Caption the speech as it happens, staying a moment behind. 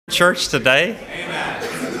church today? Amen.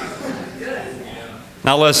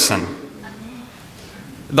 Now listen,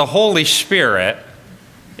 the Holy Spirit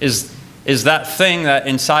is that thing that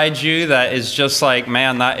inside you that is just like,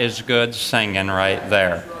 man, that is good singing right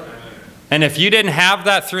there. And if you didn't have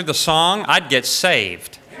that through the song, I'd get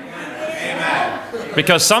saved. Amen.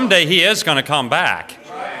 Because someday He is going to come back.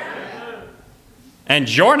 And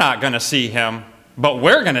you're not going to see Him, but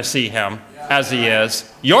we're going to see Him as He is.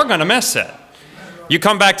 You're going to miss it. You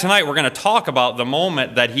come back tonight, we're going to talk about the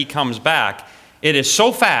moment that He comes back. It is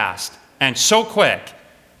so fast and so quick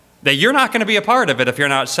that you're not going to be a part of it if you're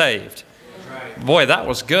not saved. Boy, that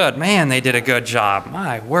was good. Man, they did a good job.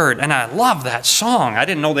 My word. And I love that song. I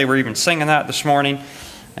didn't know they were even singing that this morning.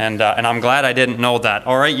 And I'm glad I didn't know that.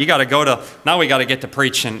 All right, you got to go to, now we got to get to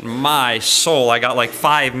preaching. My soul, I got like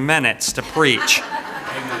 5 minutes to preach.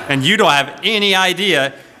 And you don't have any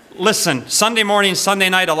idea. Listen, Sunday morning, Sunday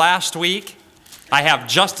night of last week, I have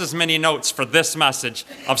just as many notes for this message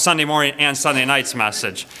of Sunday morning and Sunday night's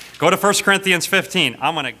message. Go to 1 Corinthians 15.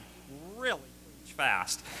 I'm going to really preach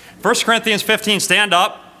fast. 1 Corinthians 15, stand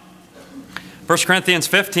up. 1 Corinthians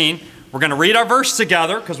 15. We're going to read our verse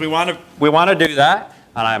together because we want to do that.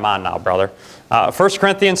 And I'm on now, brother. 1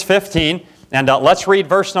 Corinthians 15. And let's read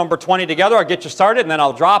verse number 20 together. I'll get you started and then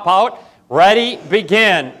I'll drop out. Ready,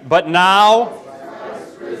 begin. But now...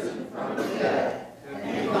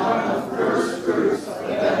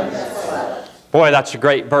 Boy, that's a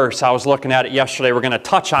great verse. I was looking at it yesterday. We're going to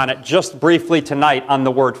touch on it just briefly tonight on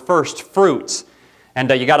the word first fruits. And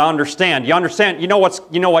you got to understand. You know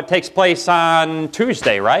what takes place on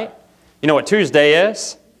Tuesday, right? You know what Tuesday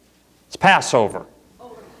is? It's Passover.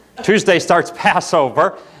 Tuesday starts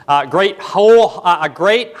Passover. A great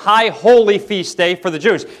high holy feast day for the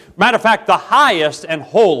Jews. Matter of fact, the highest and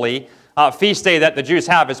holy feast day that the Jews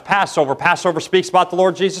have is Passover. Passover speaks about the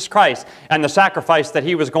Lord Jesus Christ and the sacrifice that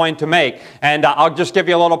He was going to make. And I'll just give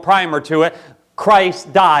you a little primer to it.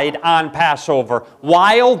 Christ died on Passover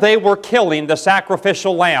while they were killing the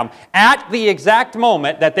sacrificial lamb. At the exact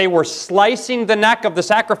moment that they were slicing the neck of the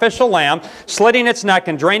sacrificial lamb, slitting its neck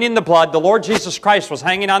and draining the blood, the Lord Jesus Christ was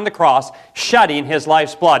hanging on the cross, shedding His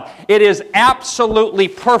life's blood. It is absolutely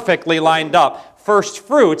perfectly lined up. First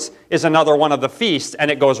fruits is another one of the feasts, and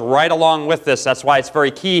it goes right along with this. That's why it's very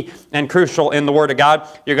key and crucial in the Word of God.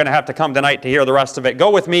 You're going to have to come tonight to hear the rest of it. Go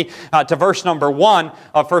with me to verse number 1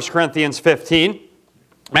 of 1 Corinthians 15.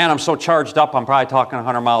 Man, I'm so charged up, I'm probably talking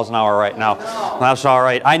 100 miles an hour right now. That's all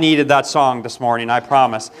right. I needed that song this morning, I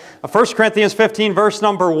promise. 1 Corinthians 15, verse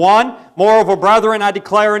number 1. Moreover, brethren, I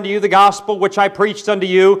declare unto you the gospel which I preached unto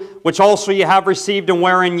you, which also ye have received and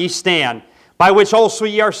wherein ye stand. By which also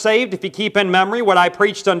ye are saved, if ye keep in memory what I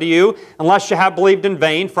preached unto you, unless ye have believed in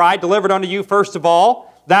vain. For I delivered unto you first of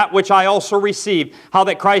all that which I also received, how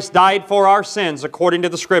that Christ died for our sins, according to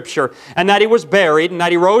the Scripture, and that He was buried, and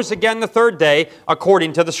that He rose again the third day,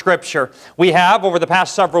 according to the Scripture. We have, over the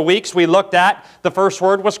past several weeks, we looked at, the first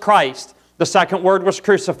word was Christ. The second word was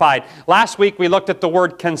crucified. Last week we looked at the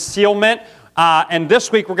word concealment, and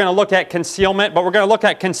this week we're going to look at concealment, but we're going to look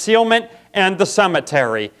at concealment and the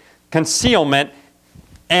cemetery. Concealment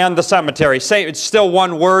and the cemetery. Say it's still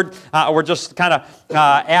one word. We're just kind of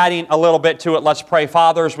adding a little bit to it. Let's pray.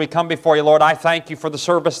 Father, as we come before you, Lord, I thank you for the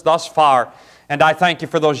service thus far. And I thank you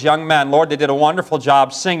for those young men. Lord, they did a wonderful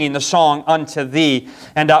job singing the song Unto Thee.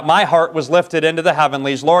 And my heart was lifted into the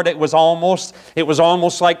heavenlies. Lord, it was almost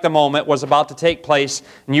like the moment was about to take place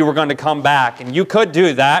and you were going to come back. And you could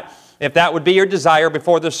do that if that would be your desire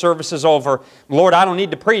before this service is over. Lord, I don't need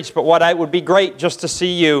to preach, but what would be great just to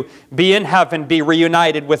see you be in heaven, be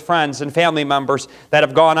reunited with friends and family members that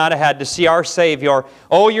have gone on ahead to see our Savior.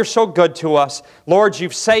 Oh, you're so good to us. Lord,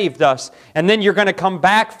 you've saved us. And then you're going to come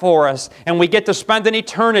back for us, and we get to spend an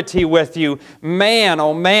eternity with you. Man,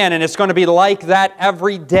 oh man, and it's going to be like that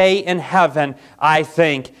every day in heaven, I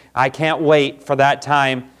think. I can't wait for that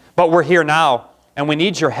time. But we're here now, and we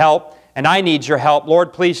need your help. And I need your help.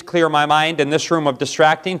 Lord, please clear my mind in this room of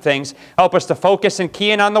distracting things. Help us to focus and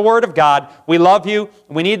key in on the Word of God. We love you.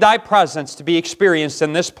 We need thy presence to be experienced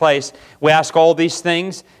in this place. We ask all these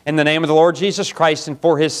things in the name of the Lord Jesus Christ and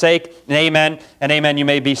for His sake. And amen and amen. You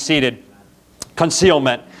may be seated.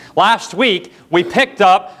 Concealment. Last week, we picked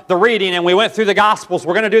up the reading and we went through the Gospels.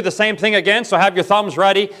 We're going to do the same thing again, so have your thumbs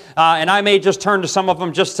ready. And I may just turn to some of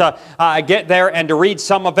them just to get there and to read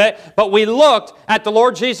some of it. But we looked at the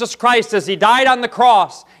Lord Jesus Christ as He died on the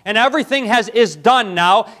cross. and everything is done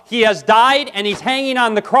now. He has died and he's hanging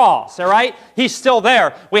on the cross, all right? He's still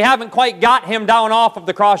there. We haven't quite got him down off of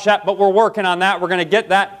the cross yet, but we're working on that. We're going to get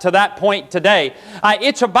that to that point today.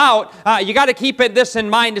 It's about, you got to keep this in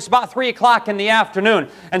mind, it's about 3 o'clock in the afternoon,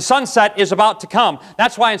 and sunset is about to come.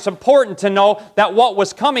 That's why it's important to know that what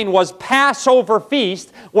was coming was Passover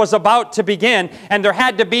feast was about to begin, and there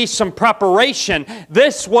had to be some preparation.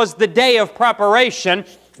 This was the day of preparation,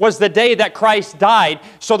 was the day that Christ died.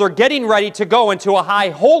 So they're getting ready to go into a high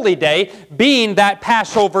holy day, being that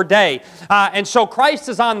Passover day. And so Christ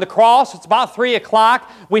is on the cross. It's about 3 o'clock.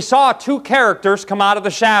 We saw two characters come out of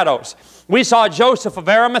the shadows. We saw Joseph of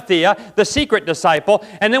Arimathea, the secret disciple,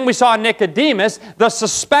 and then we saw Nicodemus, the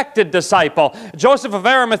suspected disciple. Joseph of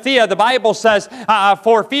Arimathea, the Bible says,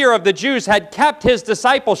 for fear of the Jews, had kept his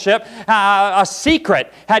discipleship a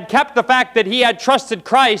secret, had kept the fact that he had trusted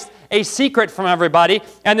Christ a secret from everybody.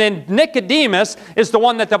 And then Nicodemus is the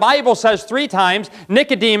one that the Bible says 3 times,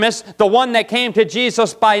 Nicodemus, the one that came to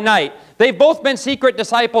Jesus by night. They've both been secret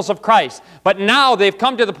disciples of Christ, but now they've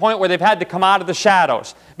come to the point where they've had to come out of the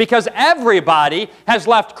shadows because everybody has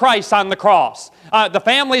left Christ on the cross. The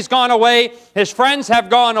family's gone away, his friends have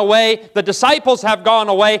gone away, the disciples have gone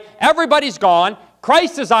away, everybody's gone,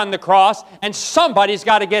 Christ is on the cross, and somebody's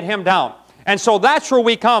got to get him down. And so that's where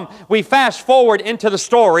we come. We fast forward into the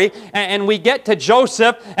story, and we get to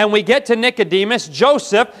Joseph, and we get to Nicodemus.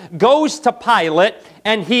 Joseph goes to Pilate,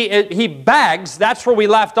 and he begs. That's where we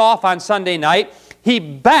left off on Sunday night. He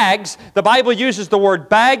begs. The Bible uses the word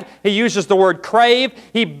beg. He uses the word crave.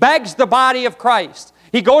 He begs the body of Christ.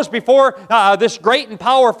 He goes before this great and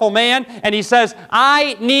powerful man, and he says,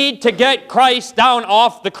 I need to get Christ down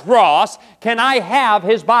off the cross. Can I have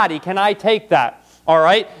his body? Can I take that? All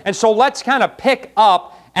right? And so let's kind of pick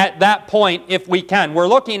up at that point if we can. We're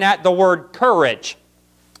looking at the word courage.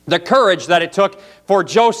 The courage that it took for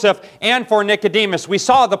Joseph and for Nicodemus. We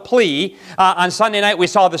saw the plea on Sunday night. We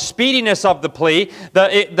saw the speediness of the plea.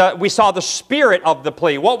 We saw the spirit of the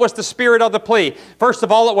plea. What was the spirit of the plea? First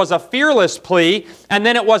of all, it was a fearless plea, and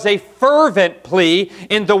then it was a fervent plea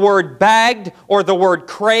in the word begged or the word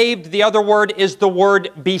craved. The other word is the word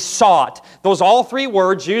besought. Those all 3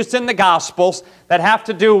 words used in the Gospels that have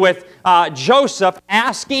to do with Joseph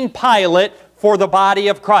asking Pilate for the body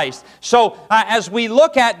of Christ. So as we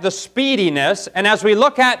look at the speediness and as we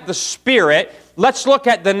look at the spirit, let's look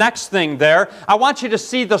at the next thing there. I want you to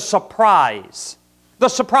see the surprise. The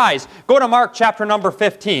surprise. Go to Mark chapter number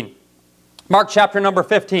 15. Mark chapter number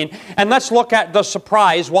 15. And let's look at the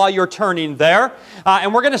surprise while you're turning there.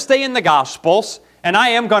 And we're going to stay in the Gospels. And I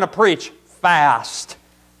am going to preach fast,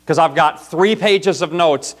 because I've got 3 pages of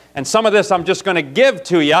notes, and some of this I'm just going to give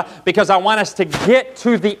to you because I want us to get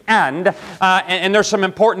to the end, and there's some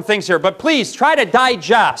important things here. But please try to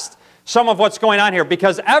digest some of what's going on here,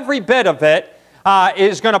 because every bit of it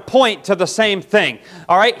is going to point to the same thing.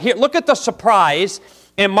 All right, here, look at the surprise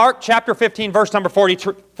in Mark chapter 15, verse number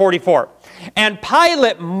 44. And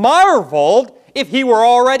Pilate marveled if he were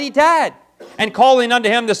already dead. And calling unto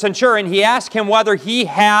him the centurion, he asked him whether he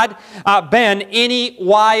had been any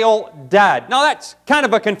while dead. Now that's kind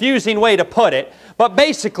of a confusing way to put it, but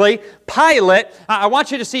basically, Pilate, I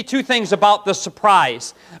want you to see 2 things about the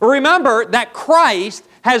surprise. Remember that Christ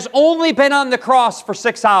has only been on the cross for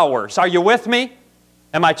 6 hours. Are you with me?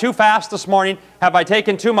 Am I too fast this morning? Have I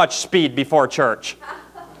taken too much speed before church?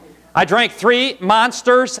 I drank 3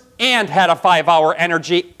 Monsters and had a 5-hour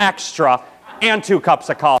energy extra and 2 cups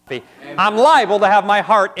of coffee. I'm liable to have my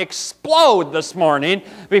heart explode this morning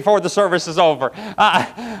before the service is over.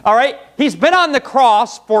 All right? He's been on the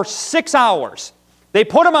cross for 6 hours. They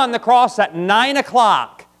put him on the cross at 9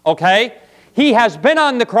 o'clock, okay? He has been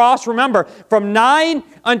on the cross, remember, from 9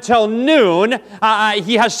 until noon,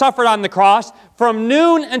 he has suffered on the cross. From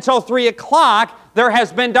noon until 3 o'clock, there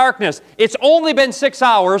has been darkness. It's only been 6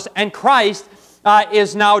 hours, and Christ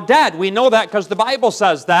is now dead. We know that because the Bible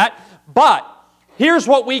says that. But here's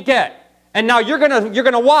what we get. And now you're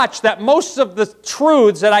going to watch that most of the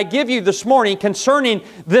truths that I give you this morning concerning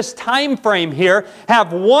this time frame here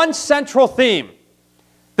have one central theme.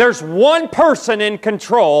 There's one person in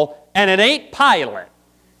control, and it ain't Pilate.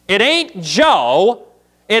 It ain't Joe.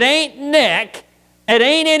 It ain't Nick. It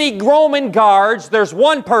ain't any Roman guards. There's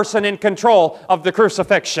one person in control of the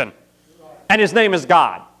crucifixion, and his name is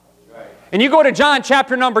God. And you go to John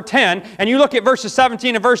chapter number 10, and you look at verses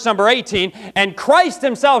 17 and verse number 18, and Christ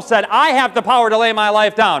himself said, I have the power to lay my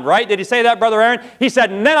life down, right? Did he say that, Brother Aaron? He said,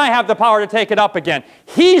 and then I have the power to take it up again.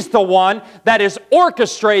 He's the one that is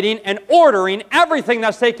orchestrating and ordering everything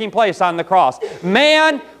that's taking place on the cross.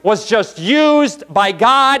 Man was just used by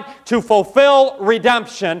God to fulfill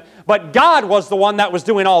redemption, but God was the one that was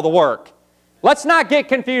doing all the work. Let's not get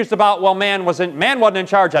confused about, well, man wasn't in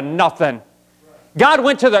charge of nothing.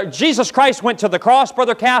 Jesus Christ went to the cross,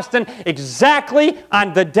 Brother Caston, exactly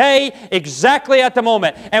on the day, exactly at the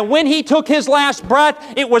moment. And when He took His last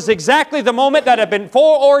breath, it was exactly the moment that had been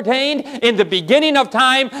foreordained in the beginning of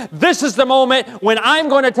time. This is the moment when I'm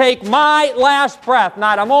going to take my last breath.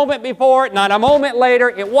 Not a moment before, not a moment later.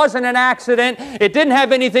 It wasn't an accident. It didn't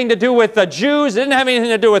have anything to do with the Jews. It didn't have anything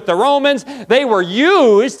to do with the Romans. They were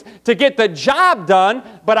used to get the job done.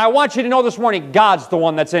 But I want you to know this morning, God's the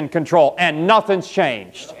one that's in control, and nothing's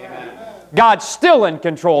changed. God's still in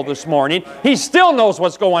control this morning. He still knows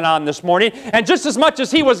what's going on this morning. And just as much as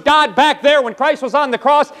He was God back there when Christ was on the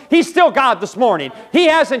cross, He's still God this morning. He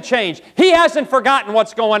hasn't changed. He hasn't forgotten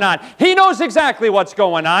what's going on. He knows exactly what's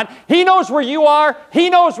going on. He knows where you are. He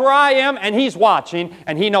knows where I am. And He's watching.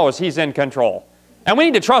 And He knows He's in control. And we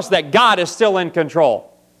need to trust that God is still in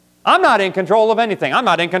control. I'm not in control of anything. I'm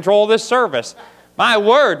not in control of this service. My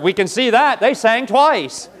word, we can see that. They sang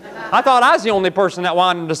twice. I thought I was the only person that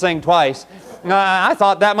wanted to sing twice. I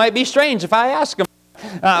thought that might be strange if I asked them.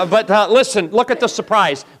 But listen, look at the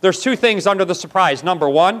surprise. There's two things under the surprise. Number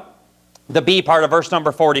one, the B part of verse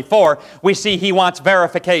number 44, we see He wants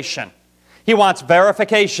verification. He wants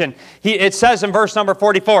verification. It says in verse number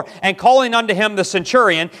 44, and calling unto him the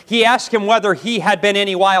centurion, he asked him whether he had been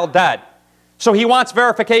any while dead. So he wants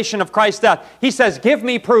verification of Christ's death. He says, give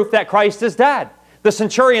me proof that Christ is dead. The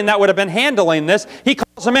centurion that would have been handling this, he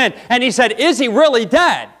calls him in and he said, is he really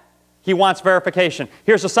dead? He wants verification.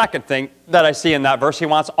 Here's the second thing that I see in that verse. He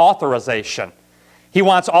wants authorization. He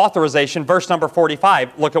wants authorization. Verse number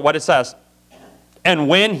 45, look at what it says. And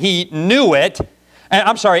when he knew it,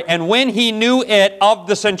 and when he knew it of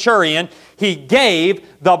the centurion, he gave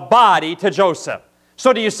the body to Joseph.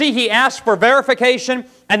 So do you see, he asked for verification,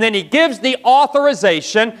 and then he gives the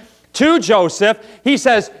authorization to Joseph. He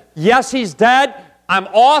says, yes, he's dead. I'm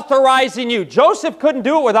authorizing you. Joseph couldn't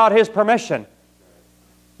do it without his permission.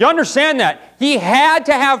 You understand that? He had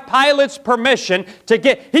to have Pilate's permission to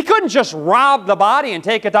he couldn't just rob the body and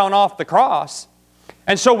take it down off the cross.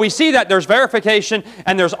 And so we see that there's verification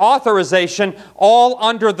and there's authorization all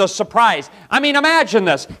under the surprise. I mean, imagine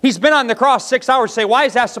this. He's been on the cross 6 hours. Say, why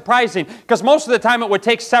is that surprising? Because most of the time it would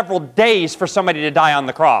take several days for somebody to die on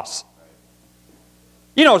the cross.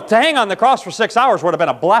 You know, to hang on the cross for 6 hours would have been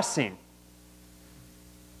a blessing.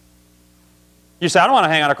 You say, I don't want to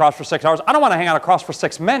hang on a cross for 6 hours. I don't want to hang on a cross for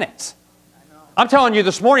 6 minutes. I'm telling you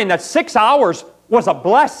this morning that 6 hours was a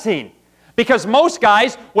blessing. Because most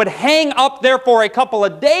guys would hang up there for a couple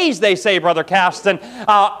of days, they say, Brother Caston,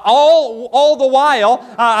 all the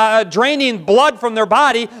while draining blood from their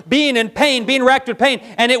body, being in pain, being racked with pain.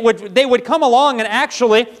 And they would come along and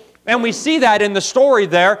actually, and we see that in the story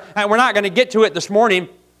there, and we're not going to get to it this morning,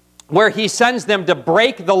 where he sends them to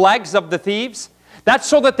break the legs of the thieves. That's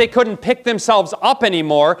so that they couldn't pick themselves up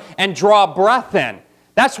anymore and draw breath in.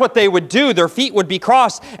 That's what they would do. Their feet would be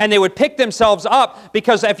crossed and they would pick themselves up,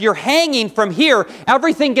 because if you're hanging from here,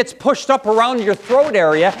 everything gets pushed up around your throat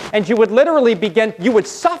area and you would literally you would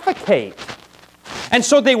suffocate. And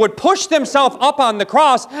so they would push themselves up on the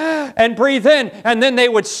cross and breathe in, and then they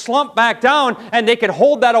would slump back down, and they could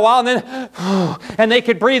hold that a while, and then and they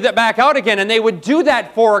could breathe it back out again. And they would do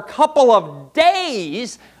that for a couple of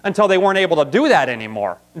days until they weren't able to do that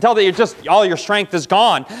anymore, until all your strength is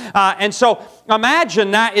gone. And so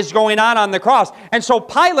imagine that is going on the cross. And so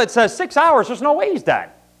Pilate says, 6 hours, there's no way he's dead.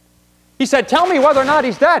 He said, tell me whether or not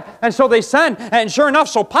he's dead. And so they send, and sure enough,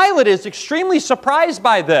 so Pilate is extremely surprised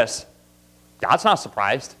by this. God's not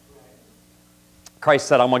surprised. Christ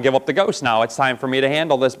said, I'm going to give up the ghost now. It's time for me to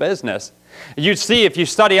handle this business. You'd see, if you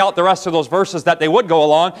study out the rest of those verses, that they would go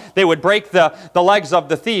along. They would break the legs of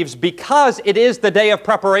the thieves, because it is the day of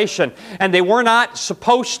preparation. And they were not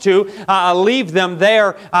supposed to leave them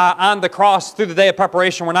there on the cross through the day of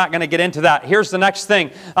preparation. We're not going to get into that. Here's the next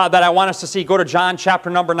thing that I want us to see. Go to John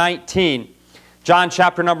chapter number 19. John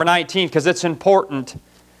chapter number 19, because it's important.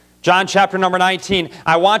 John chapter number 19,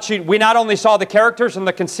 we not only saw the characters and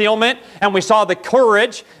the concealment, and we saw the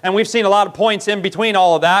courage, and we've seen a lot of points in between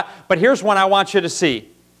all of that, but here's one I want you to see.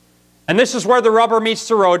 And this is where the rubber meets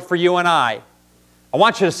the road for you and I. I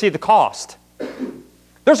want you to see the cost.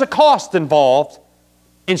 There's a cost involved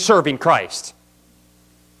in serving Christ.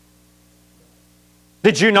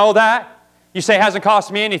 Did you know that? You say, it hasn't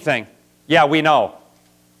cost me anything. Yeah, we know.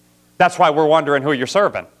 That's why we're wondering who you're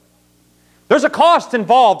serving. There's a cost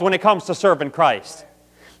involved when it comes to serving Christ.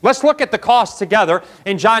 Let's look at the cost together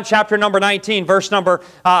in John chapter number 19, verse number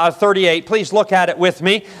 38. Please look at it with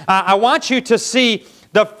me. I want you to see,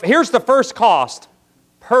 here's the first cost: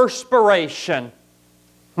 perspiration.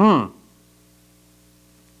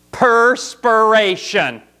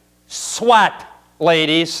 Perspiration. Sweat,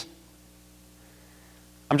 ladies.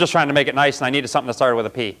 I'm just trying to make it nice, and I needed something that started with a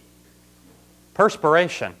P.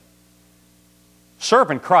 Perspiration.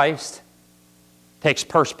 Serving Christ takes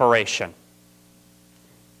perspiration.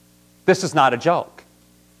 This is not a joke.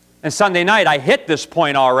 And Sunday night, I hit this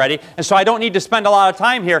point already, and so I don't need to spend a lot of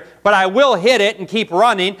time here, but I will hit it and keep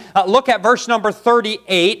running. Look at verse number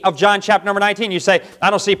 38 of John chapter number 19. You say,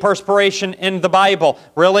 I don't see perspiration in the Bible.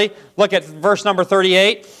 Really? Look at verse number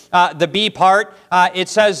 38, the B part. It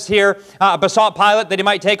says here, besought Pilate that he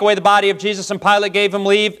might take away the body of Jesus, and Pilate gave him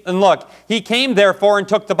leave. And look, he came therefore and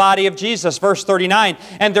took the body of Jesus. Verse 39,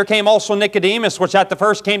 and there came also Nicodemus, which at the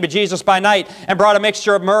first came to Jesus by night, and brought a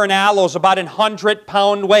mixture of myrrh and aloes, about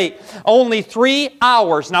 100-pound weight. Only 3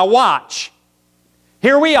 hours. Now watch.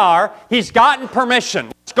 Here we are. He's gotten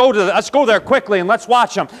permission. Let's go there quickly and let's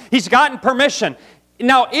watch him. He's gotten permission.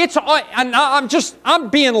 Now I'm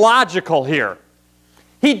being logical here.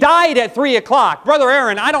 He died at 3 o'clock. Brother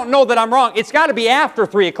Aaron, I don't know that I'm wrong. It's got to be after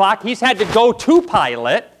 3 o'clock. He's had to go to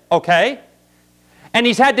Pilate, okay? And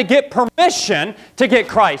he's had to get permission to get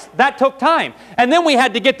Christ. That took time. And then we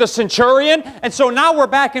had to get the centurion. And so now we're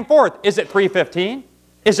back and forth. Is it 3:15?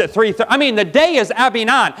 Is it 3:30? I mean, the day is ebbing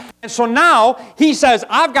on. And so now he says,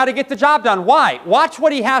 I've got to get the job done. Why? Watch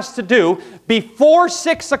what he has to do. Before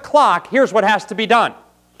 6 o'clock, here's what has to be done.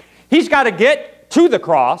 He's got to get to the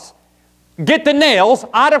cross, get the nails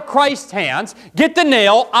out of Christ's hands, get the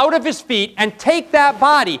nail out of his feet, and take that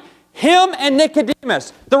body. Him and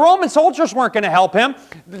Nicodemus. The Roman soldiers weren't going to help him.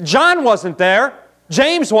 John wasn't there.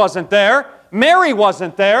 James wasn't there. Mary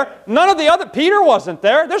wasn't there. None of the other, Peter wasn't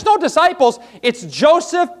there. There's no disciples. It's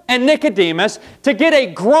Joseph and Nicodemus to get a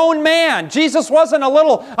grown man. Jesus wasn't a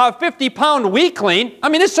little 50-pound weakling. I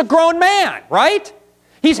mean, it's a grown man, right?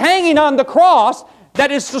 He's hanging on the cross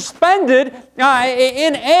that is suspended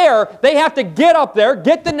in air. They have to get up there,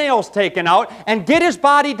 get the nails taken out, and get his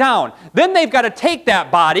body down. Then they've got to take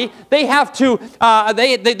that body. They have to,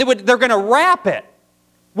 they're going to wrap it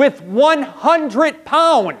with 100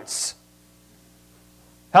 pounds.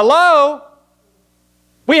 Hello?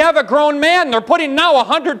 We have a grown man. They're putting now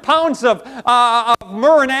 100 pounds of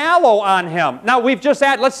myrrh and aloe on him. Now, we've just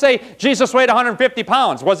had, let's say Jesus weighed 150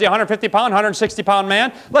 pounds. Was he 150 pound, 160 pound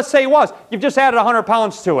man? Let's say he was. You've just added 100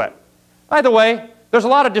 pounds to it. By the way, there's a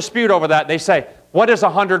lot of dispute over that. They say, what was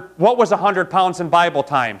 100 pounds in Bible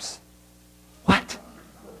times? What?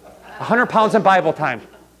 100 pounds in Bible times.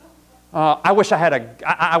 I wish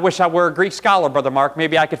I were a Greek scholar, Brother Mark.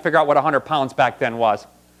 Maybe I could figure out what 100 pounds back then was.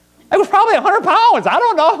 It was probably 100 pounds. I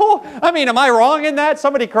don't know. I mean, am I wrong in that?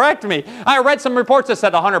 Somebody correct me. I read some reports that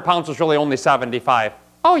said 100 pounds was really only 75.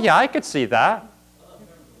 Oh, yeah, I could see that.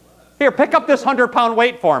 Here, pick up this 100-pound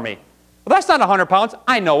weight for me. Well, that's not 100 pounds.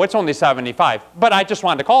 I know, it's only 75. But I just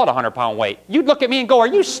wanted to call it a 100-pound weight. You'd look at me and go, are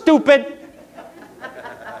you stupid?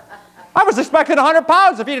 I was expecting 100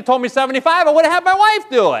 pounds. If you'd have told me 75, I would have had my wife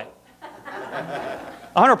do it.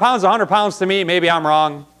 100 pounds is 100 pounds to me. Maybe I'm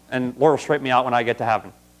wrong, and Lord will straighten me out when I get to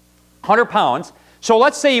heaven. 100 pounds. So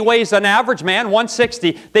let's say he weighs an average man,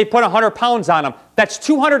 160. They put 100 pounds on him. That's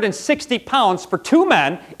 260 pounds for two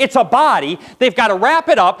men. It's a body. They've got to wrap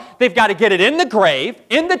it up. They've got to get it in the grave,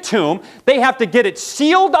 in the tomb. They have to get it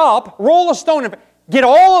sealed up, roll a stone, get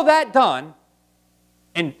all of that done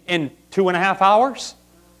in 2.5 hours.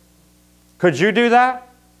 Could you do that?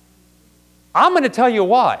 I'm going to tell you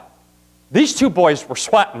what. These two boys were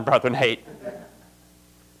sweating, Brother Nate,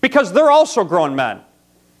 because they're also grown men.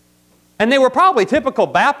 And they were probably typical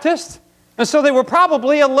Baptists, and so they were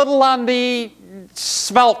probably a little on the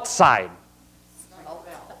svelte side.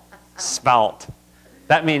 Svelte.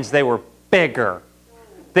 That means they were bigger.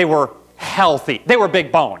 They were healthy. They were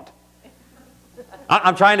big-boned.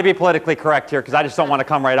 I'm trying to be politically correct here because I just don't want to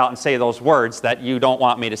come right out and say those words that you don't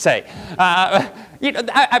want me to say.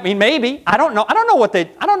 I mean, maybe. I don't know. I don't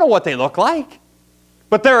know what they look like.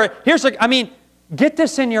 But get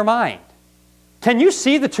this in your mind. Can you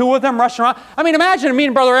see the two of them rushing around? I mean, imagine me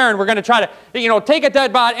and Brother Aaron, we're going to try to, take a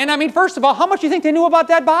dead body. And I mean, first of all, how much do you think they knew about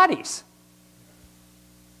dead bodies?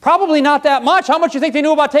 Probably not that much. How much do you think they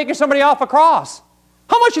knew about taking somebody off a cross?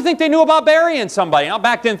 How much do you think they knew about burying somebody? Now,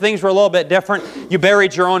 back then, things were a little bit different. You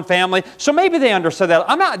buried your own family. So maybe they understood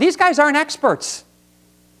that. These guys aren't experts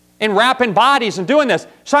in wrapping bodies and doing this.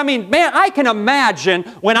 So, I mean, man, I can imagine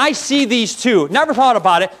when I see these two, never thought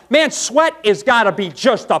about it, man, sweat has got to be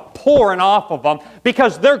just a pouring off of them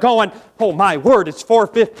because they're going, oh my word, it's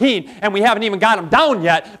 4:15 and we haven't even got them down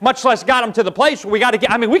yet, much less got them to the place where we got to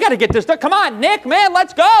get, we got to get this done. Come on, Nick, man,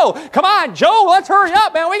 let's go. Come on, Joe, let's hurry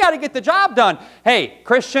up, man, we got to get the job done. Hey,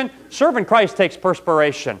 Christian, serving Christ takes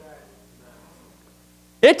perspiration.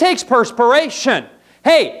 It takes perspiration.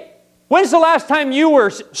 Hey, when's the last time you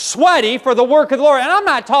were sweaty for the work of the Lord? And I'm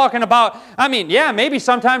not talking about, yeah, maybe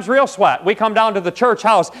sometimes real sweat. We come down to the church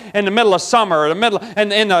house in the middle of summer,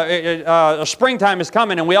 and in the springtime is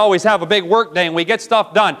coming, and we always have a big work day, and we get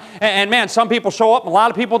stuff done. And man, some people show up, and a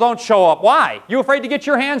lot of people don't show up. Why? You afraid to get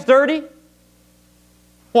your hands dirty?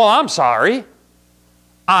 Well, I'm sorry.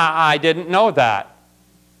 I didn't know that.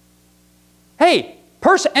 Hey,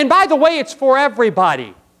 and by the way, it's for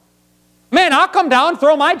everybody. Man, I'll come down,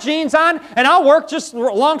 throw my jeans on, and I'll work just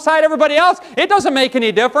alongside everybody else. It doesn't make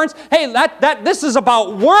any difference. Hey, this is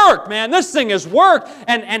about work, man. This thing is work.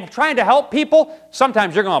 And trying to help people,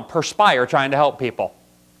 sometimes you're going to perspire trying to help people.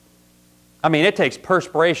 It takes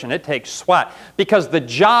perspiration. It takes sweat because the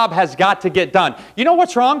job has got to get done. You know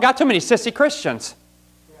what's wrong? Got too many sissy Christians.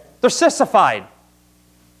 They're sissified.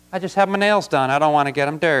 I just have my nails done. I don't want to get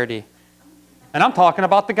them dirty. And I'm talking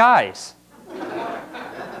about the guys.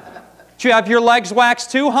 Do you have your legs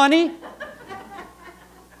waxed too, honey?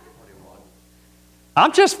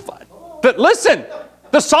 But listen,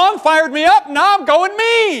 the song fired me up, now I'm going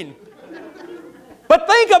mean. But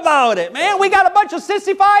think about it, man. We got a bunch of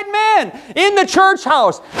sissified men in the church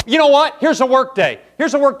house. You know what? Here's a work day.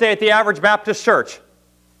 Here's a work day at the average Baptist church.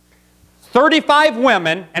 35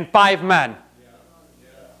 women and 5 men.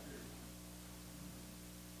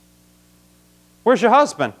 Where's your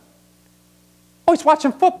husband? Oh, he's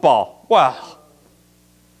watching football. Well,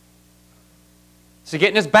 is he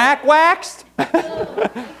getting his back waxed?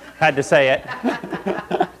 Had to say it.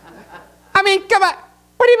 Come on.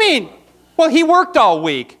 What do you mean? Well, he worked all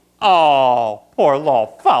week. Oh, poor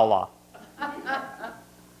little fella.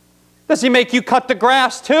 Does he make you cut the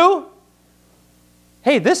grass too?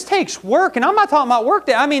 Hey, this takes work, and I'm not talking about work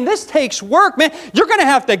day. This takes work, man. You're going to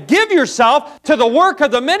have to give yourself to the work of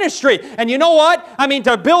the ministry. And you know what?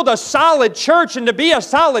 To build a solid church and to be a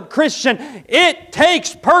solid Christian, it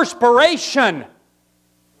takes perspiration.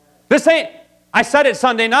 I said it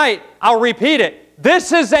Sunday night. I'll repeat it.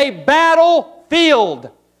 This is a battlefield.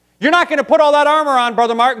 You're not going to put all that armor on,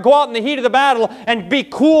 Brother Mark, and go out in the heat of the battle and be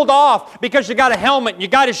cooled off because you got a helmet, and you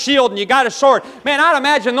got a shield, and you got a sword. Man, I'd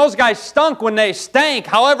imagine those guys stunk when they stank.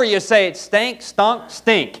 However you say it, stank, stunk,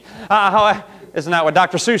 stink. Isn't that what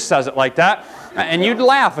Dr. Seuss says it like that? And you'd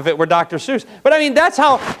laugh if it were Dr. Seuss. But that's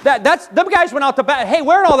how, them guys went out to battle. Hey,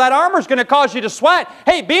 wearing all that armor is going to cause you to sweat.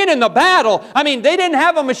 Hey, being in the battle, they didn't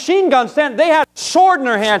have a machine gun stand. They had a sword in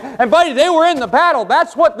their hand. And buddy, they were in the battle.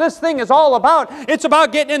 That's what this thing is all about. It's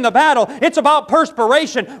about getting in the battle. It's about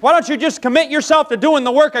perspiration. Why don't you just commit yourself to doing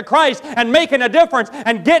the work of Christ and making a difference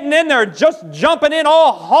and getting in there, just jumping in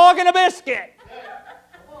all hogging a biscuit.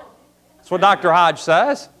 That's what Dr. Hodge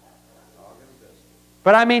says.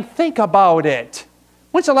 But think about it.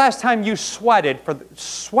 When's the last time you sweated for the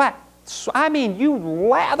sweat? You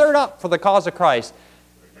lathered up for the cause of Christ.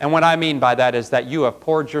 And what I mean by that is that you have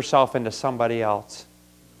poured yourself into somebody else.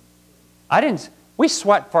 We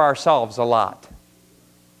sweat for ourselves a lot.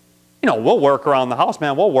 We'll work around the house,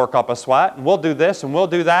 man. We'll work up a sweat, and we'll do this, and we'll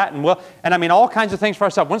do that, and all kinds of things for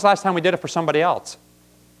ourselves. When's the last time we did it for somebody else?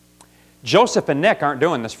 Joseph and Nick aren't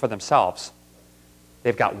doing this for themselves.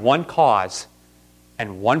 They've got one cause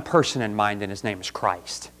and one person in mind, and his name is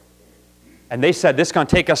Christ. And they said, this is going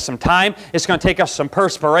to take us some time. It's going to take us some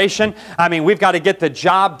perspiration. We've got to get the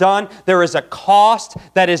job done. There is a cost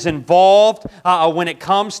that is involved when it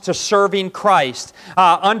comes to serving Christ.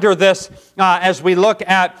 Under this, as we look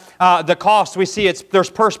at the cost, we see there's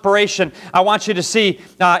perspiration. I want you to see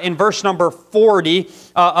in verse number 40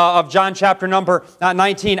 of John chapter number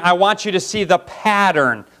 19, I want you to see the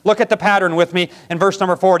pattern. Look at the pattern with me in verse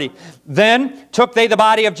number 40. Then took they the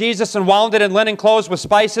body of Jesus and wound it in linen clothes with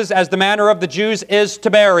spices, as the manner of the Jews is to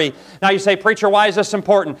bury. Now you say, preacher, why is this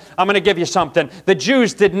important? I'm going to give you something. The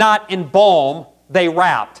Jews did not embalm, they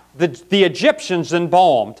wrapped. The Egyptians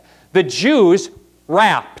embalmed. The Jews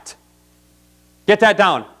wrapped. Get that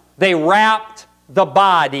down. They wrapped the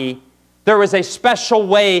body. There was a special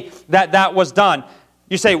way that was done.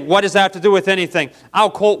 You say, what does that have to do with anything? I'll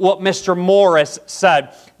quote what Mr. Morris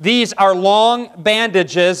said. These are long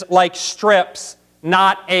bandages like strips,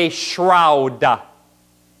 not a shroud. Do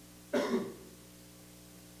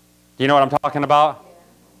you know what I'm talking about?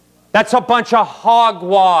 That's a bunch of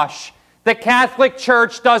hogwash. The Catholic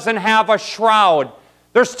Church doesn't have a shroud.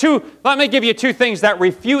 Let me give you two things that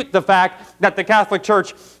refute the fact that the Catholic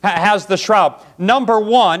Church has the shroud. Number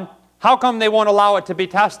one, how come they won't allow it to be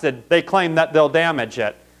tested? They claim that they'll damage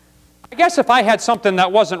it. I guess if I had something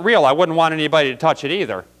that wasn't real, I wouldn't want anybody to touch it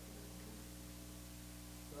either.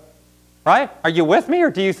 Right? Are you with me,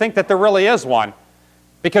 or do you think that there really is one?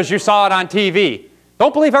 Because you saw it on TV.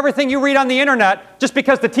 Don't believe everything you read on the internet just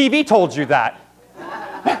because the TV told you that.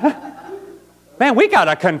 Man, we got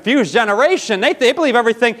a confused generation. They believe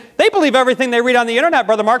everything. They believe everything they read on the internet,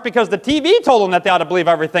 Brother Mark, because the TV told them that they ought to believe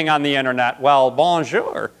everything on the internet. Well,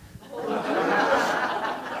 bonjour.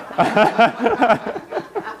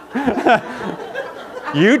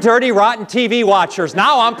 You dirty, rotten TV watchers.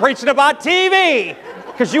 Now I'm preaching about TV,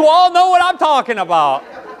 because you all know what I'm talking about.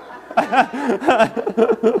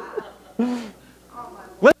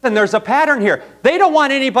 Listen, there's a pattern here. They don't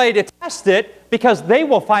want anybody to test it because they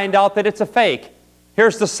will find out that it's a fake.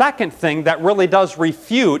 Here's the second thing that really does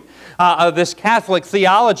refute this Catholic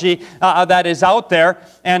theology that is out there.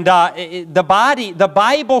 And the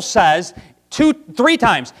Bible says three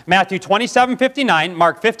times, Matthew 27:59,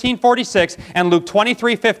 Mark 15:46, and Luke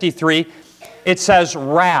 23:53, it says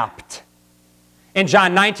wrapped. In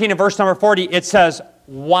John 19 and verse number 40, it says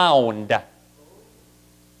wound.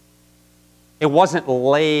 It wasn't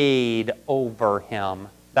laid over him.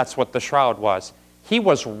 That's what the shroud was. He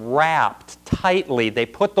was wrapped tightly. They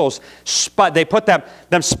put them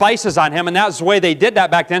spices on him, and that's the way they did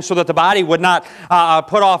that back then, so that the body would not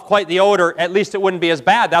put off quite the odor. At least it wouldn't be as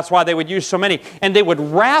bad. That's why they would use so many. And they would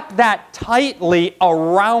wrap that tightly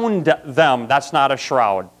around them. That's not a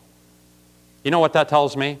shroud. You know what that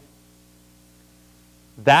tells me?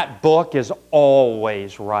 That book is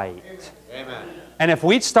always right. Amen. And if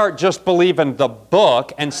we'd start just believing the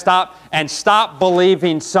book and stop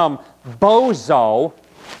believing some bozo,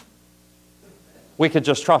 we could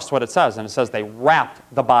just trust what it says. And it says they wrapped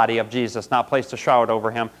the body of Jesus, not placed a shroud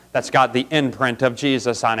over him that's got the imprint of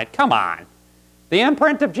Jesus on it. Come on. The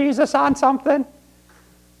imprint of Jesus on something?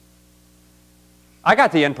 I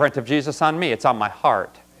got the imprint of Jesus on me. It's on my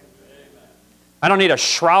heart. I don't need a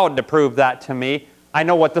shroud to prove that to me. I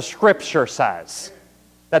know what the Scripture says,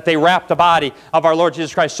 that they wrapped the body of our Lord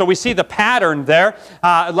Jesus Christ. So we see the pattern there.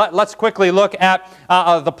 Let's quickly look at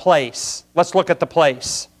the place. Let's look at the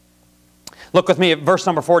place. Look with me at verse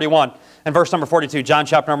number 41 and verse number 42, John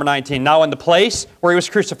chapter number 19. Now in the place where he was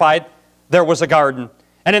crucified, there was a garden.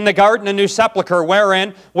 And in the garden a new sepulchre,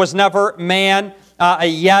 wherein was never man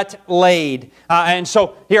yet laid. And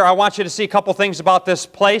so here I want you to see a couple things about this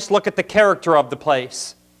place. Look at the character of the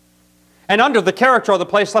place. And under the character of the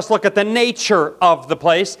place, let's look at the nature of the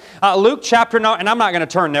place. Luke chapter, and I'm not going to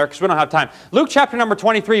turn there because we don't have time. Luke chapter number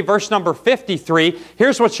 23, verse number 53,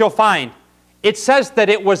 here's what you'll find. It says that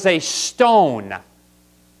it was a stone.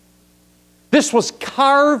 This was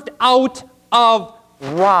carved out of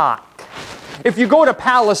rock. If you go to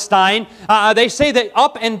Palestine, they say that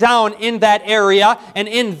up and down in that area, and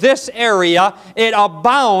in this area, it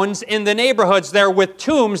abounds in the neighborhoods there with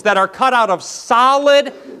tombs that are cut out of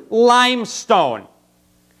solid limestone.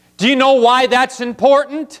 Do you know why that's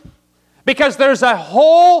important? Because there's a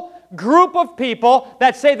whole group of people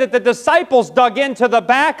that say that the disciples dug into the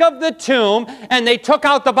back of the tomb and they took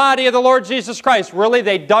out the body of the Lord Jesus Christ. Really?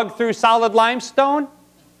 They dug through solid limestone?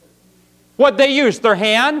 What'd they use? Their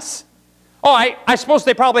hands? Oh, I suppose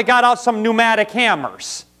they probably got out some pneumatic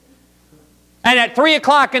hammers. And at 3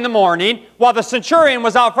 o'clock in the morning, while the centurion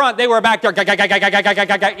was out front, they were back there,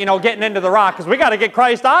 getting into the rock, because we got to get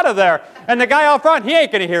Christ out of there. And the guy out front, he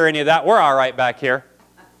ain't going to hear any of that. We're all right back here.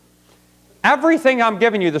 Everything I'm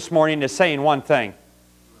giving you this morning is saying one thing.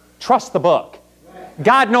 Trust the book.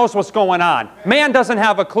 God knows what's going on. Man doesn't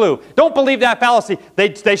have a clue. Don't believe that fallacy.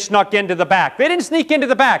 They snuck into the back. They didn't sneak into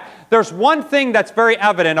the back. There's one thing that's very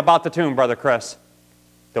evident about the tomb, Brother Chris.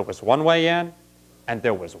 There was one way in, and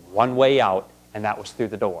there was one way out, and that was through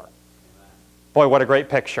the door. Boy, what a great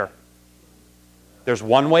picture. There's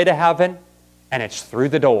one way to heaven, and it's through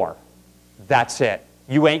the door. That's it.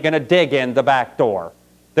 You ain't going to dig in the back door.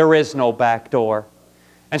 There is no back door.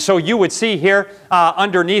 And so you would see here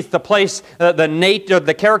underneath the place,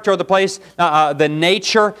 the character of the place, the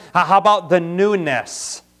nature. How about the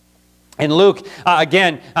newness? In Luke,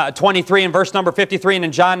 again, 23 and verse number 53, and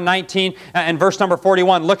in John 19 and verse number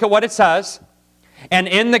 41, look at what it says. And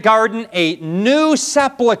in the garden a new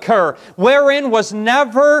sepulchre, wherein was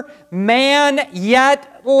never man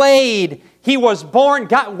yet laid. He was born,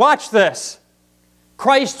 watch this.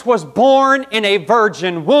 Christ was born in a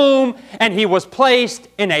virgin womb, and he was placed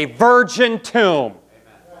in a virgin tomb.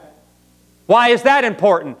 Amen. Why is that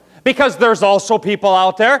important? Because there's also people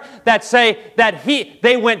out there that say that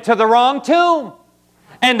they went to the wrong tomb.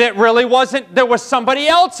 And it really wasn't, there was somebody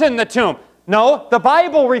else in the tomb. No, the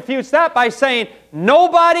Bible refutes that by saying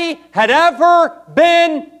nobody had ever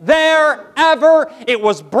been there ever. It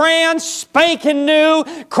was brand spanking new.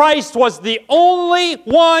 Christ was the only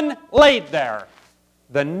one laid there.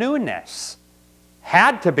 The newness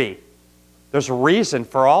had to be. There's a reason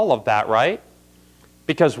for all of that, right?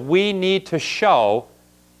 Because we need to show.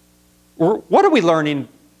 What are we learning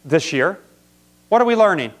this year? What are we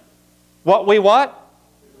learning? What we what?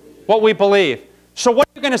 What we believe. So what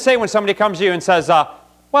are you going to say when somebody comes to you and says,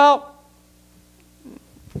 well,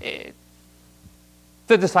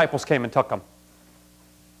 the disciples came and took them.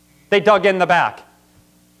 They dug in the back.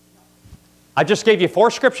 I just gave you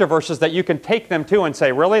 4 scripture verses that you can take them to and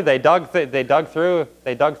say, really? They dug through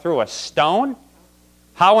a stone?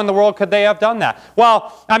 How in the world could they have done that?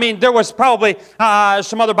 Well, I mean, there was probably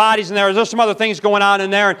some other bodies in there. There's some other things going on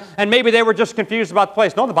in there, and maybe they were just confused about the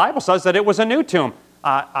place. No, the Bible says that it was a new tomb.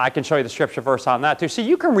 I can show you the scripture verse on that too. See,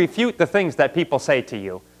 you can refute the things that people say to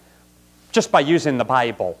you just by using the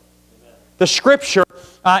Bible. The scripture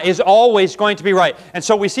is always going to be right. And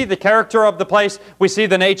so we see the character of the place, we see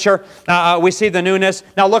the nature, we see the newness.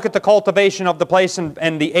 Now look at the cultivation of the place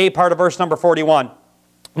and the A part of verse number 41.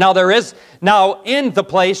 Now in the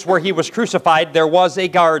place where he was crucified, there was a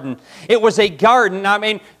garden. It was a garden. I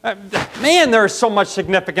mean, man, there is so much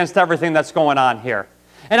significance to everything that's going on here.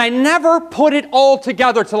 And I never put it all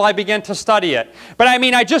together till I began to study it. But I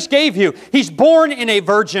mean, I just gave you, he's born in a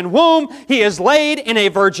virgin womb, he is laid in a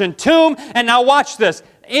virgin tomb, and now watch this.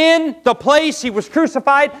 In the place he was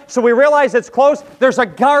crucified, so we realize it's close, there's a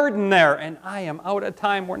garden there. And I am out of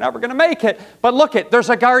time, we're never going to make it. But look there's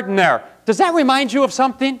a garden there. Does that remind you of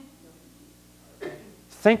something?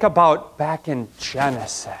 Think about back in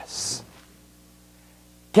Genesis.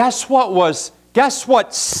 Guess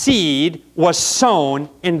what seed was sown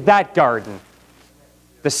in that garden?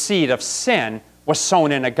 The seed of sin was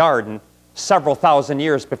sown in a garden several thousand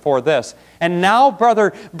years before this. And now,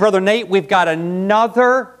 Brother Nate, we've got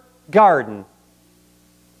another garden.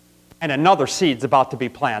 And another seed's about to be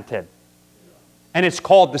planted. And it's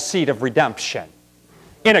called the seed of redemption.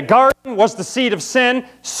 In a garden was the seed of sin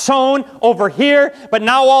sown over here, but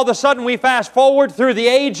now all of a sudden we fast forward through the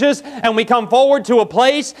ages and we come forward to a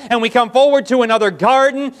place and we come forward to another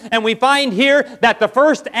garden and we find here that the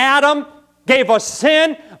first Adam gave us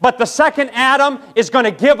sin, but the second Adam is going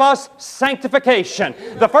to give us sanctification.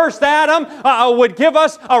 The first Adam would give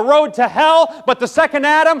us a road to hell, but the second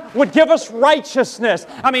Adam would give us righteousness.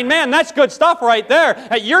 I mean, man, that's good stuff right there.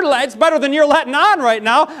 It's better than you're letting on right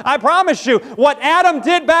now. I promise you. What Adam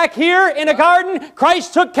did back here in a garden,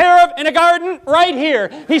 Christ took care of in a garden right here.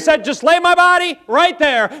 He said, just lay my body right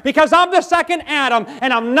there because I'm the second Adam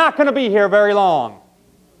and I'm not going to be here very long.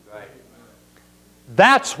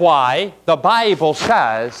 That's why the Bible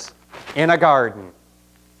says in a garden.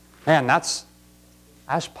 Man, that's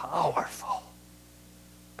powerful.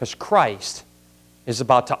 Because Christ is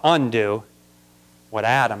about to undo what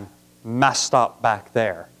Adam messed up back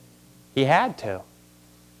there. He had to.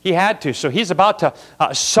 He had to. So he's about to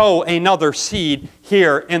sow another seed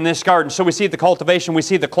here in this garden. So we see the cultivation, we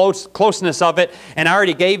see the closeness of it, and I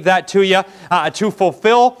already gave that to you to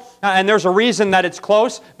fulfill. And there's a reason that it's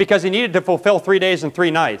close, because he needed to fulfill 3 days and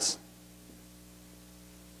 3 nights.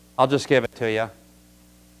 I'll just give it to you.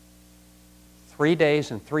 3 days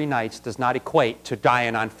and 3 nights does not equate to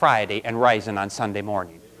dying on Friday and rising on Sunday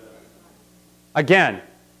morning. Again,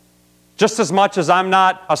 just as much as I'm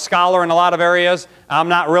not a scholar in a lot of areas, I'm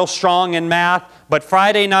not real strong in math, but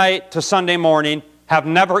Friday night to Sunday morning have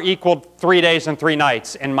never equaled 3 days and 3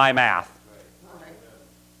 nights in my math.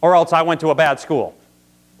 Or else I went to a bad school.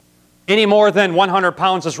 Any more than 100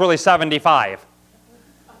 pounds is really 75.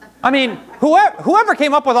 I mean, whoever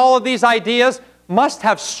came up with all of these ideas must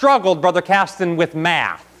have struggled, Brother Caston, with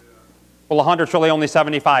math. Well, 100 is really only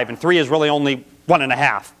 75, and 3 is really only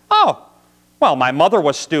 1.5. Oh. Well, my mother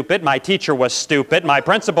was stupid, my teacher was stupid, my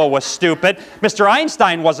principal was stupid, Mr.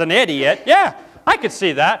 Einstein was an idiot. Yeah, I could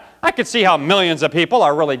see that. I could see how millions of people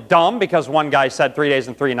are really dumb because one guy said 3 days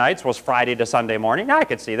and 3 nights was Friday to Sunday morning. I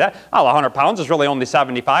could see that. Oh, 100 pounds is really only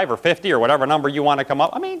 75 or 50 or whatever number you want to come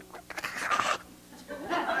up. I mean,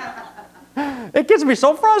 it gets me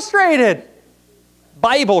so frustrated.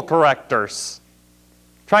 Bible correctors.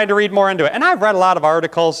 Trying to read more into it. And I've read a lot of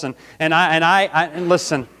articles and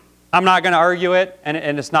listen, I'm not going to argue it, and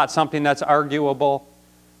it's not something that's arguable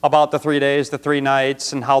about the 3 days, the 3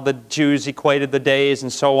 nights, and how the Jews equated the days,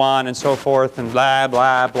 and so on and so forth, and blah,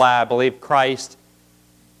 blah, blah. I believe Christ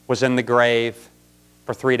was in the grave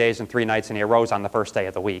for 3 days and 3 nights, and he arose on the first day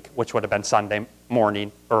of the week, which would have been Sunday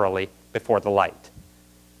morning early before the light.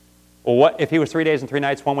 Well, what if he was 3 days and 3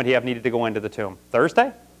 nights, when would he have needed to go into the tomb? Thursday?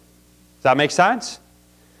 Does that make sense?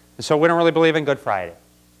 And so we don't really believe in Good Friday.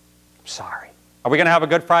 I'm sorry. Are we going to have a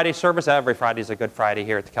Good Friday service? Every Friday is a Good Friday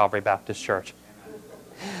here at the Calvary Baptist Church.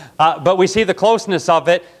 But we see the closeness of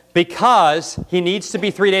it because he needs to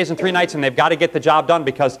be 3 days and 3 nights, and they've got to get the job done,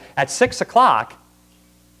 because at 6 o'clock,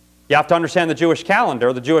 you have to understand the Jewish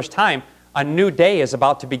calendar, the Jewish time, a new day is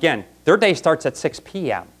about to begin. Their day starts at 6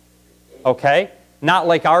 p.m., okay? Not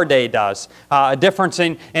like our day does. A difference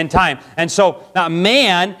in time. And so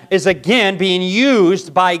man is again being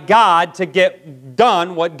used by God to get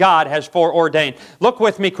done what God has foreordained. Look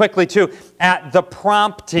with me quickly too at the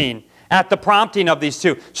prompting of these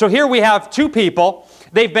two. So here we have two people.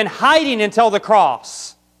 They've been hiding until the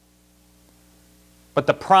cross. But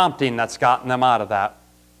the prompting that's gotten them out of that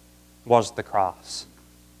was the cross.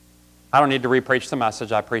 I don't need to re-preach the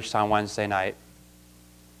message I preached on Wednesday night.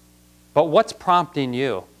 But what's prompting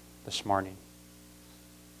you this morning?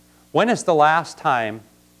 When is the last time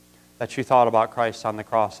that you thought about Christ on the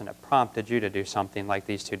cross and it prompted you to do something like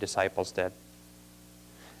these two disciples did?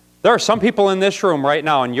 There are some people in this room right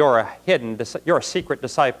now, and you're a secret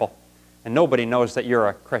disciple, and nobody knows that you're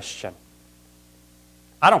a Christian.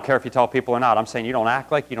 I don't care if you tell people or not. I'm saying you don't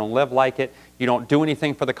act like, you don't live like it, you don't do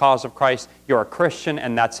anything for the cause of Christ. You're a Christian,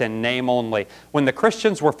 and that's in name only. When the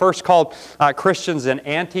Christians were first called Christians in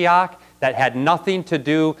Antioch, that had nothing to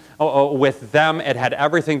do with them. It had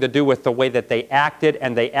everything to do with the way that they acted,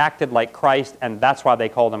 and they acted like Christ, and that's why they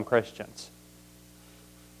called them Christians.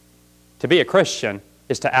 To be a Christian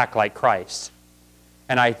is to act like Christ.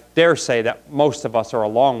 And I dare say that most of us are a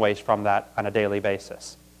long ways from that on a daily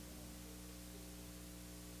basis.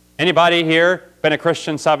 Anybody here been a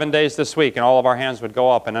Christian 7 days this week? And all of our hands would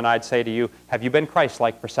go up, and then I'd say to you, have you been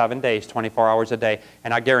Christ-like for 7 days, 24 hours a day?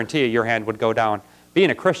 And I guarantee you, your hand would go down.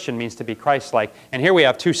 Being a Christian means to be Christ-like. And here we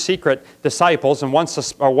have two secret disciples, and one's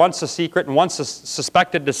a secret and one's a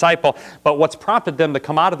suspected disciple. But what's prompted them to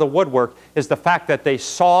come out of the woodwork is the fact that they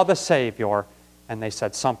saw the Savior, and they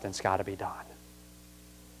said, something's got to be done.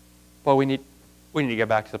 Well, we need to get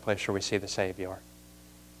back to the place where we see the Savior.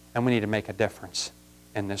 And we need to make a difference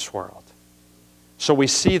in this world. So we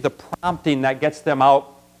see the prompting that gets them out.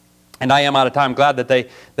 And I am out of time. I'm glad that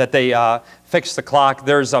they fixed the clock.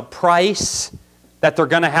 There's a price that they're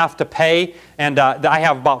going to have to pay. And I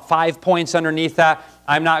have about 5 points underneath that.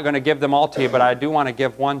 I'm not going to give them all to you, but I do want to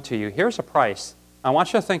give one to you. Here's a price. I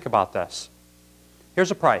want you to think about this.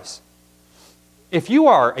 Here's a price. If you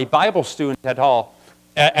are a Bible student at all,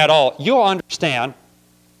 you'll understand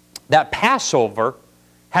that Passover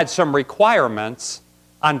had some requirements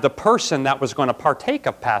on the person that was going to partake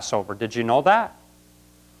of Passover. Did you know that?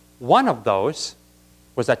 One of those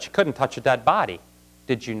was that you couldn't touch a dead body.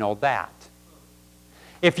 Did you know that?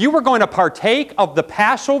 If you were going to partake of the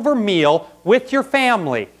Passover meal with your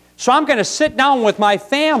family, so I'm going to sit down with my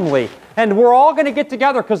family, and we're all going to get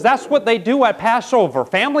together, because that's what they do at Passover.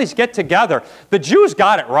 Families get together. The Jews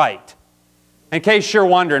got it right. In case you're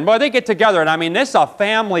wondering, boy, they get together, and I mean, this is a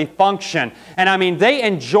family function. And I mean, they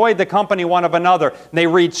enjoy the company one of another. They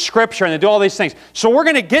read Scripture, and they do all these things. So we're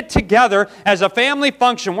going to get together as a family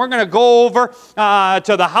function. We're going to go over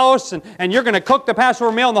to the house, and you're going to cook the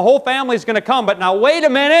Passover meal, and the whole family's going to come. But now, wait a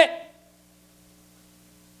minute.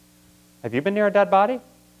 Have you been near a dead body?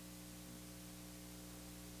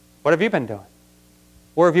 What have you been doing?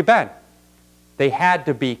 Where have you been? They had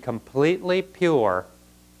to be completely pure.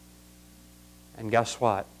 And guess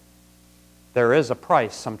what? There is a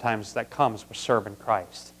price sometimes that comes with serving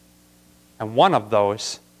Christ. And one of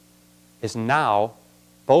those is now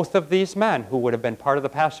both of these men who would have been part of the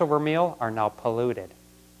Passover meal are now polluted.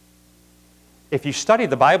 If you study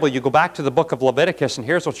the Bible, you go back to the book of Leviticus, and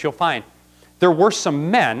here's what you'll find. There were some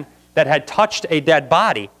men that had touched a dead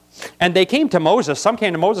body. And they came to Moses. Some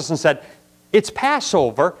came to Moses and said, it's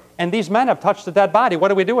Passover, and these men have touched a dead body. What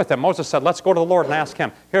do we do with them? Moses said, let's go to the Lord and ask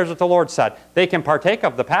Him. Here's what the Lord said. They can partake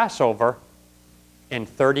of the Passover in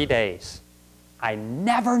 30 days. I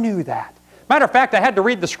never knew that. Matter of fact, I had to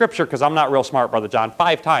read the Scripture, because I'm not real smart, Brother John,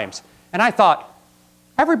 5 times. And I thought,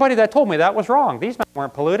 everybody that told me that was wrong. These men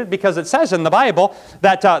weren't polluted, because it says in the Bible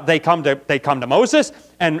that they come to Moses,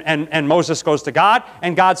 and Moses goes to God,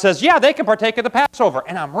 and God says, yeah, they can partake of the Passover.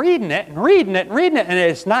 And I'm reading it, and reading it, and reading it, and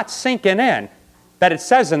it's not sinking in that it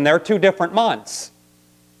says in there 2 different months.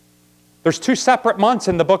 There's 2 separate months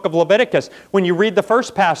in the book of Leviticus. When you read the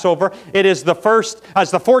first Passover, it is the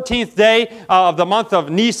 14th day of the month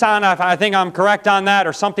of Nisan. I think I'm correct on that,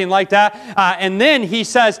 or something like that. And then he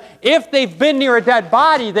says, if they've been near a dead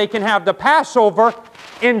body, they can have the Passover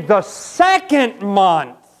In the second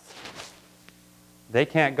month, they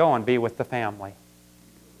can't go and be with the family.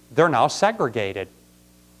 They're now segregated.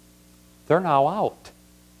 They're now out.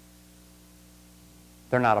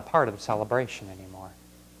 They're not a part of the celebration anymore.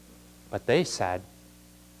 But they said,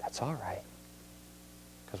 that's all right,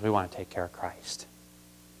 because we want to take care of Christ.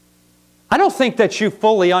 I don't think that you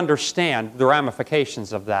fully understand the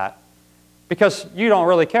ramifications of that, because you don't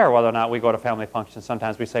really care whether or not we go to family functions.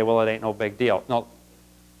 Sometimes we say, well, it ain't no big deal. No,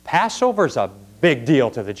 Passover's a big deal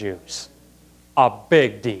to the Jews. A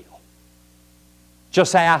big deal.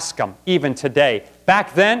 Just ask them, even today.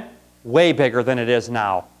 Back then, way bigger than it is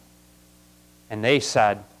now. And they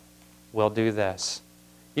said, we'll do this.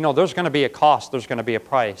 You know, there's going to be a cost, there's going to be a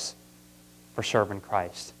price for serving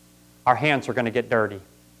Christ. Our hands are going to get dirty.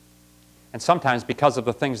 And sometimes because of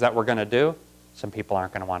the things that we're going to do, some people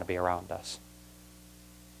aren't going to want to be around us.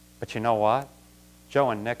 But you know what?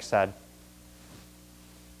 Joe and Nick said,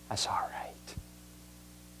 that's all right.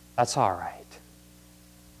 That's all right.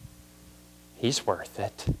 He's worth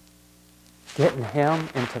it. Getting him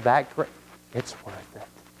into that grave, it's worth it.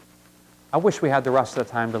 I wish we had the rest of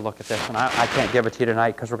the time to look at this, and I can't give it to you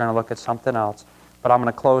tonight because we're going to look at something else. But I'm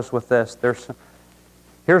going to close with this.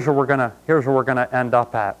 Here's where we're going to end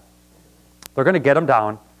up at. They're going to get him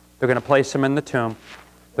down. They're going to place him in the tomb.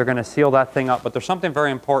 They're going to seal that thing up. But there's something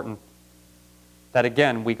very important that,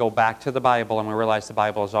 again, we go back to the Bible and we realize the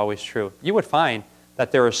Bible is always true. You would find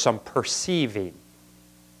that there is some perceiving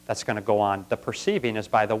that's going to go on. The perceiving is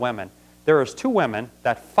by the women. There is two women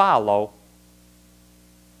that follow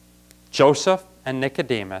Joseph and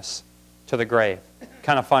Nicodemus to the grave.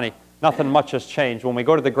 Kind of funny. Nothing much has changed. When we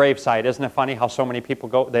go to the graveside, isn't it funny how so many people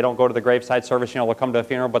go, they don't go to the graveside service, you know, they'll come to a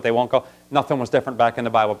funeral, but they won't go. Nothing was different back in the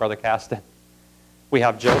Bible, Brother Caston. We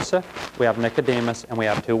have Joseph, we have Nicodemus, and we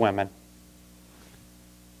have two women.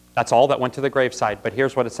 That's all that went to the graveside. But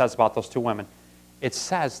here's what it says about those two women. It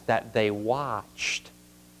says that they watched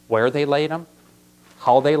where they laid them,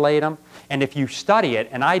 how they laid them, and if you study it,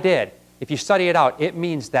 and I did, if you study it out, it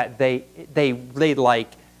means that they like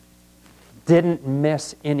didn't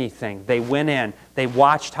miss anything. They went in. They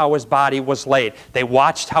watched how his body was laid. They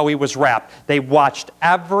watched how he was wrapped. They watched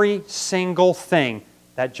every single thing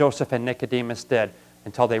that Joseph and Nicodemus did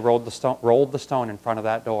until they rolled the stone in front of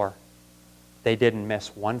that door. They didn't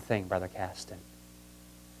miss one thing, Brother Caston,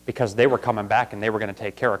 because they were coming back and they were going to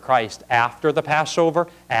take care of Christ after the Passover,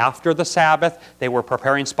 after the Sabbath. They were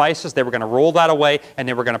preparing spices. They were going to roll that away, and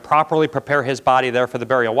they were going to properly prepare his body there for the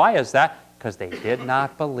burial. Why is that? Because they did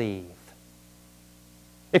not believe.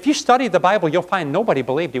 If you study the Bible, you'll find nobody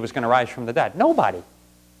believed he was going to rise from the dead. Nobody.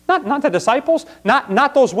 Not the disciples,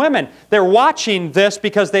 not those women. They're watching this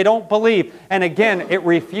because they don't believe. And again, it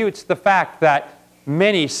refutes the fact that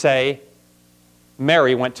many say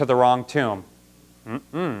Mary went to the wrong tomb.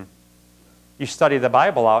 You study the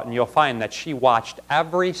Bible out and you'll find that she watched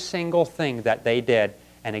every single thing that they did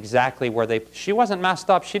and exactly where she wasn't messed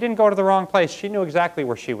up. She didn't go to the wrong place. She knew exactly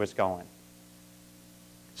where she was going.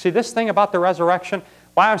 See, this thing about the resurrection,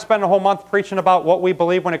 why I'm spending a whole month preaching about what we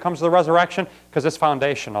believe when it comes to the resurrection? Because it's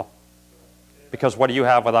foundational. Because what do you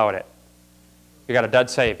have without it? You got a dead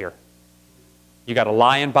Savior. You got a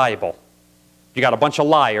lying Bible. You got a bunch of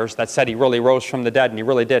liars that said he really rose from the dead and he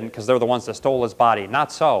really didn't because they're the ones that stole his body.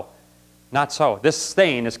 Not so. Not so. This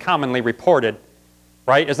saying is commonly reported,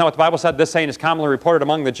 right? Isn't that what the Bible said? This saying is commonly reported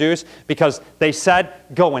among the Jews because they said,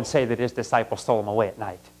 go and say that his disciples stole him away at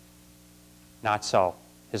night. Not so.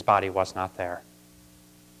 His body was not there.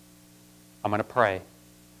 I'm going to pray.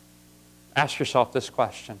 Ask yourself this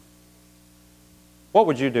question. What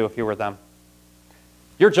would you do if you were them?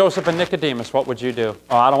 You're Joseph and Nicodemus. What would you do?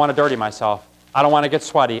 Oh, I don't want to dirty myself. I don't want to get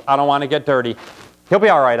sweaty. I don't want to get dirty. He'll be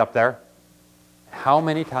all right up there. How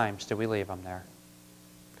many times do we leave him there?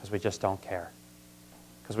 Because we just don't care.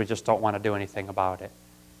 Because we just don't want to do anything about it.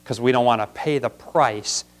 Because we don't want to pay the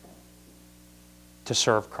price to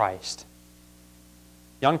serve Christ.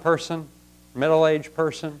 Young person, middle-aged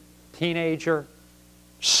person, teenager,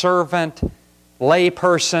 servant, lay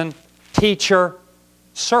person, teacher,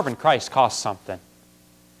 serving Christ costs something.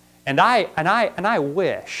 And I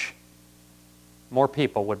wish more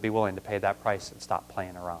people would be willing to pay that price and stop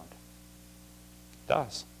playing around. It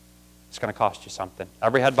does. It's going to cost you something.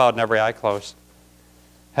 Every head bowed and every eye closed.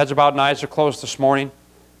 Heads are bowed and eyes are closed this morning.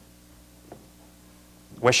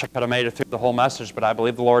 Wish I could have made it through the whole message, but I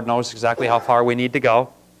believe the Lord knows exactly how far we need to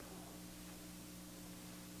go.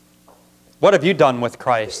 What have you done with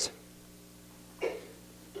Christ?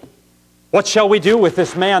 What shall we do with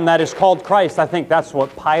this man that is called Christ? I think that's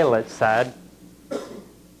what Pilate said.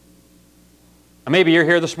 Maybe you're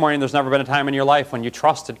here this morning, there's never been a time in your life when you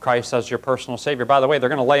trusted Christ as your personal Savior. By the way, they're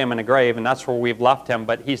going to lay Him in a grave, and that's where we've left Him,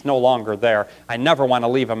 but He's no longer there. I never want to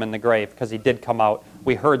leave Him in the grave, because He did come out.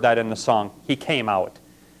 We heard that in the song. He came out.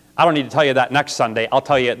 I don't need to tell you that next Sunday. I'll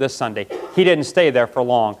tell you it this Sunday. He didn't stay there for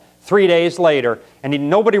long. 3 days later, and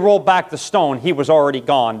nobody rolled back the stone. He was already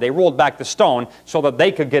gone. They rolled back the stone so that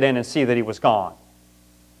they could get in and see that He was gone.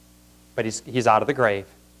 But He's out of the grave.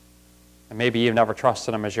 And maybe you've never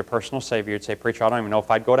trusted Him as your personal Savior. You'd say, preacher, I don't even know if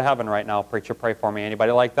I'd go to heaven right now. Preacher, pray for me.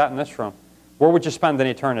 Anybody like that in this room? Where would you spend an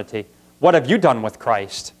eternity? What have you done with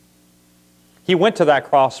Christ? He went to that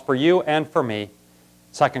cross for you and for me.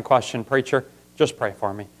 Second question, preacher, just pray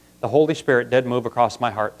for me. The Holy Spirit did move across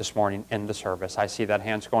my heart this morning in the service. I see that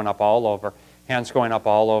hands going up all over. Hands going up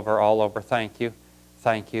all over, all over. Thank you.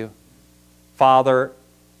 Thank you. Father,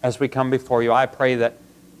 as we come before you, I pray that,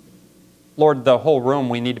 Lord, the whole room,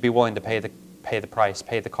 we need to be willing to pay the price,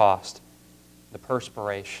 pay the cost, the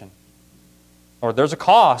perspiration. Lord, there's a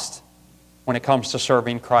cost when it comes to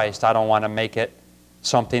serving Christ. I don't want to make it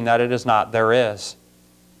something that it is not. There is.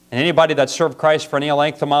 And anybody that served Christ for any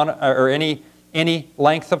length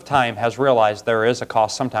of time has realized there is a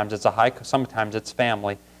cost. Sometimes it's a high, sometimes it's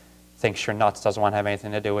family. Thinks you're nuts, doesn't want to have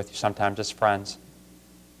anything to do with you. Sometimes it's friends.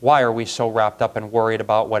 Why are we so wrapped up and worried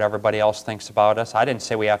about what everybody else thinks about us? I didn't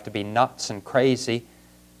say we have to be nuts and crazy,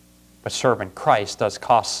 but serving Christ does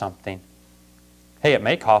cost something. Hey, it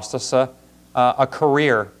may cost us a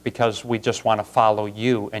career because we just want to follow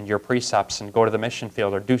you and your precepts and go to the mission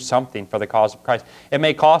field or do something for the cause of Christ. It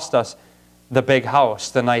may cost us the big house,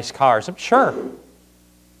 the nice cars. I'm sure.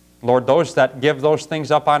 Lord, those that give those things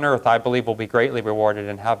up on earth, I believe, will be greatly rewarded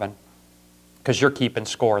in heaven because you're keeping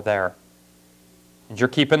score there. And you're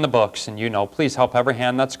keeping the books, and you know. Please help every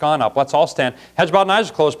hand that's gone up. Let's all stand. Heads bowed and eyes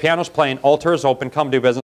closed. Piano's playing. Altar is open. Come do business.